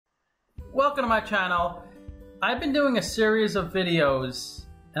Welcome to my channel. I've been doing a series of videos,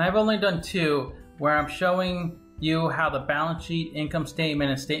 and I've only done two, where I'm showing you how the balance sheet, income statement,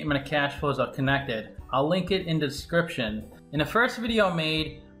 and statement of cash flows are connected. I'll link it in the description. In the first video I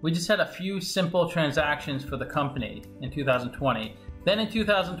made, we just had a few simple transactions for the company in 2020. Then in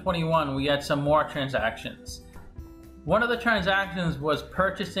 2021, we had some more transactions. One of the transactions was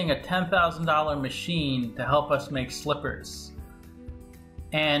purchasing a $10,000 machine to help us make slippers.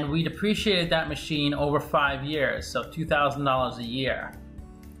 And we depreciated that machine over 5 years, so $2,000 a year.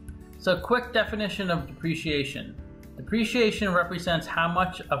 So quick definition of depreciation. Depreciation represents how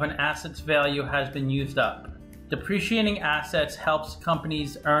much of an asset's value has been used up. Depreciating assets helps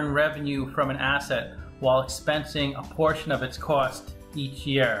companies earn revenue from an asset while expensing a portion of its cost each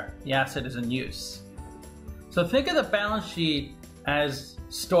year the asset is in use. So think of the balance sheet as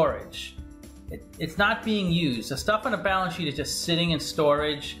storage. It's not being used. The stuff on the balance sheet is just sitting in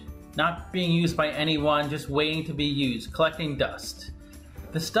storage, not being used by anyone, just waiting to be used, collecting dust.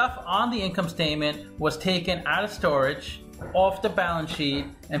 The stuff on the income statement was taken out of storage, off the balance sheet,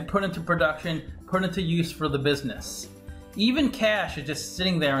 and put into production, put into use for the business. Even cash is just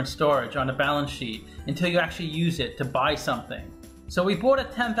sitting there in storage on the balance sheet until you actually use it to buy something. So we bought a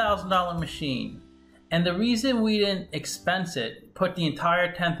 $10,000 machine. And the reason we didn't expense it, put the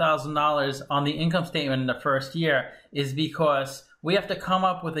entire $10,000 on the income statement in the first year, is because we have to come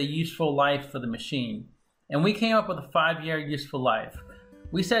up with a useful life for the machine. And we came up with a 5-year useful life.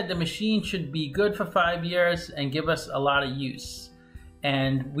 We said the machine should be good for 5 years and give us a lot of use.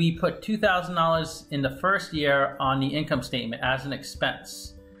 And we put $2,000 in the first year on the income statement as an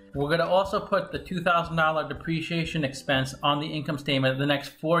expense. We're going to also put the $2,000 depreciation expense on the income statement the next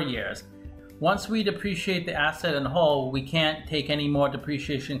 4 years. Once we depreciate the asset in whole, we can't take any more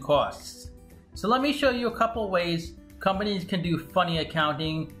depreciation costs. So let me show you a couple ways companies can do funny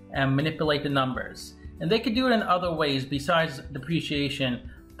accounting and manipulate the numbers. And they could do it in other ways besides depreciation,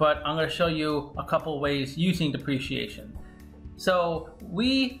 but I'm going to show you a couple ways using depreciation. So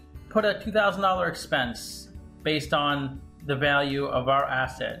we put a $2,000 expense based on the value of our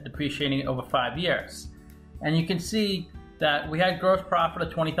asset, depreciating it over 5 years. And you can see that we had gross profit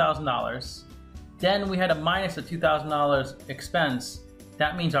of $20,000. Then we had a minus of $2,000 expense.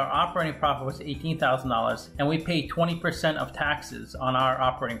 That means our operating profit was $18,000, and we paid 20% of taxes on our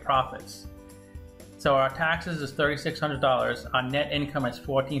operating profits. So our taxes is $3,600. Our net income is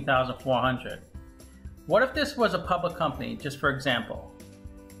 $14,400. What if this was a public company, just for example?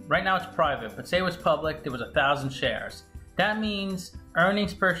 Right now it's private, but say it was public, there was 1,000 shares. That means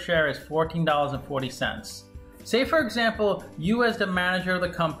earnings per share is $14.40. Say for example, you as the manager of the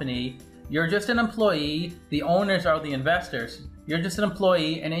company, you're just an employee, the owners are the investors, you're just an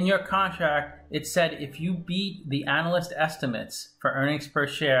employee, and in your contract it said if you beat the analyst estimates for earnings per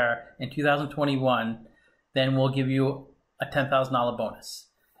share in 2021, then we'll give you a $10,000 bonus.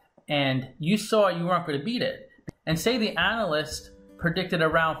 And you saw you weren't going to beat it. And say the analyst predicted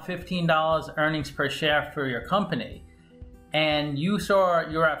around $15 earnings per share for your company, and you saw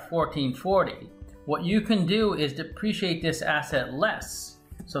you're at $14.40. What you can do is depreciate this asset less.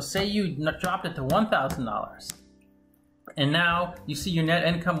 So say you dropped it to $1,000, and now you see your net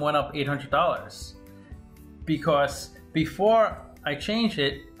income went up $800. Because before I changed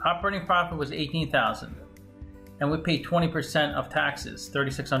it, operating profit was $18,000, and we paid 20% of taxes,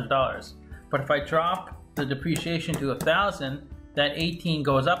 $3,600. But if I drop the depreciation to $1,000, that 18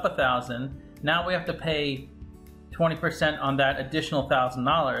 goes up $1,000. Now we have to pay 20% on that additional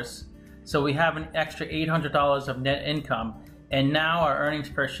 $1,000. So we have an extra $800 of net income, and now our earnings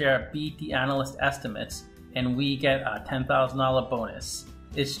per share beat the analyst estimates, and we get a $10,000 bonus.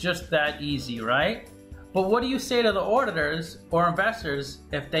 It's just that easy, right? But what do you say to the auditors or investors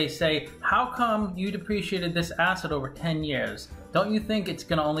if they say, how come you depreciated this asset over 10 years? Don't you think it's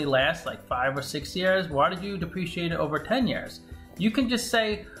gonna only last like 5 or 6 years? Why did you depreciate it over 10 years? You can just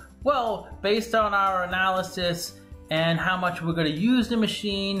say, well, based on our analysis and how much we're going to use the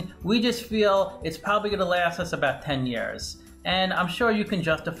machine, we just feel it's probably going to last us about 10 years. And I'm sure you can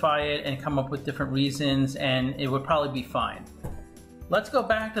justify it and come up with different reasons, and it would probably be fine. Let's go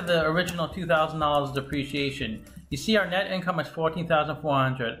back to the original $2,000 depreciation. You see our net income is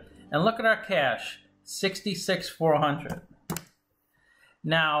 $14,400, and look at our cash, $66,400.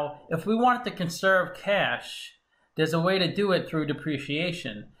 Now, if we wanted to conserve cash, there's a way to do it through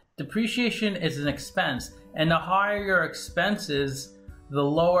depreciation. Depreciation is an expense, and the higher your expenses, the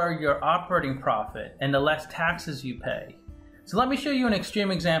lower your operating profit and the less taxes you pay. So let me show you an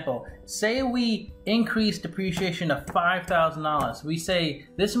extreme example. Say we increase depreciation to $5,000. We say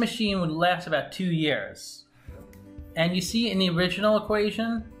this machine would last about 2 years. And you see in the original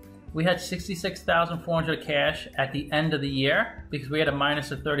equation, we had $66,400 cash at the end of the year because we had a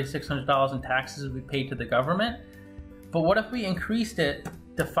minus of $3,600 in taxes we paid to the government. But what if we increased it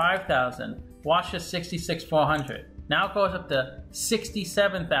to $5,000? Watch this $66,400. Now it goes up to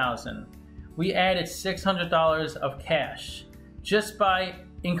 $67,000. We added $600 of cash just by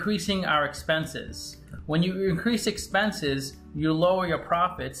increasing our expenses. When you increase expenses, you lower your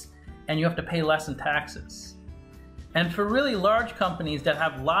profits and you have to pay less in taxes. And for really large companies that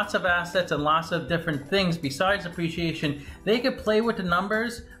have lots of assets and lots of different things besides depreciation, they could play with the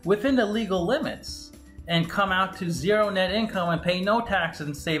numbers within the legal limits and come out to zero net income and pay no taxes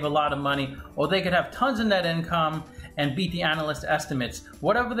and save a lot of money, or they could have tons of net income and beat the analyst estimates.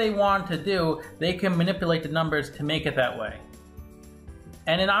 Whatever they want to do, they can manipulate the numbers to make it that way.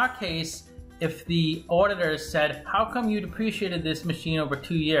 And in our case, if the auditors said, how come you depreciated this machine over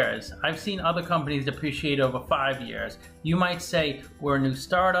 2 years? I've seen other companies depreciate over 5 years. You might say, we're a new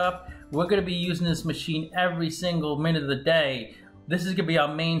startup. We're going to be using this machine every single minute of the day. This is going to be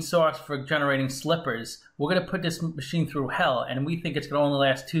our main source for generating slippers. We're going to put this machine through hell, and we think it's going to only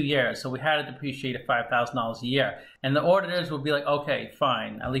last 2 years, so we had to depreciate at $5,000 a year. And the auditors will be like, okay,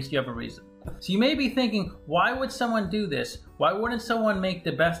 fine, at least you have a reason. So you may be thinking, why would someone do this? Why wouldn't someone make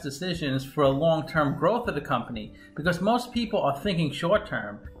the best decisions for a long-term growth of the company? Because most people are thinking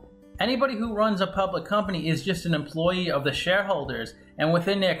short-term. Anybody who runs a public company is just an employee of the shareholders, and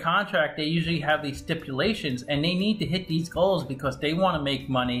within their contract they usually have these stipulations, and they need to hit these goals because they want to make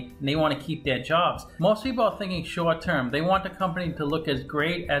money and they want to keep their jobs. Most people are thinking short-term. They want the company to look as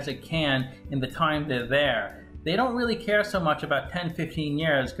great as it can in the time they're there. They don't really care so much about 10, 15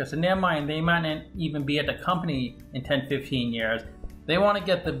 years because in their mind they might not even be at the company in 10, 15 years. They want to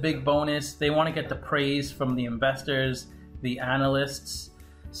get the big bonus. They want to get the praise from the investors, the analysts.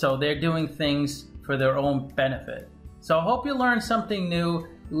 So they're doing things for their own benefit. So I hope you learned something new.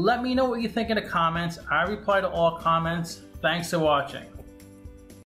 Let me know what you think in the comments. I reply to all comments. Thanks for watching.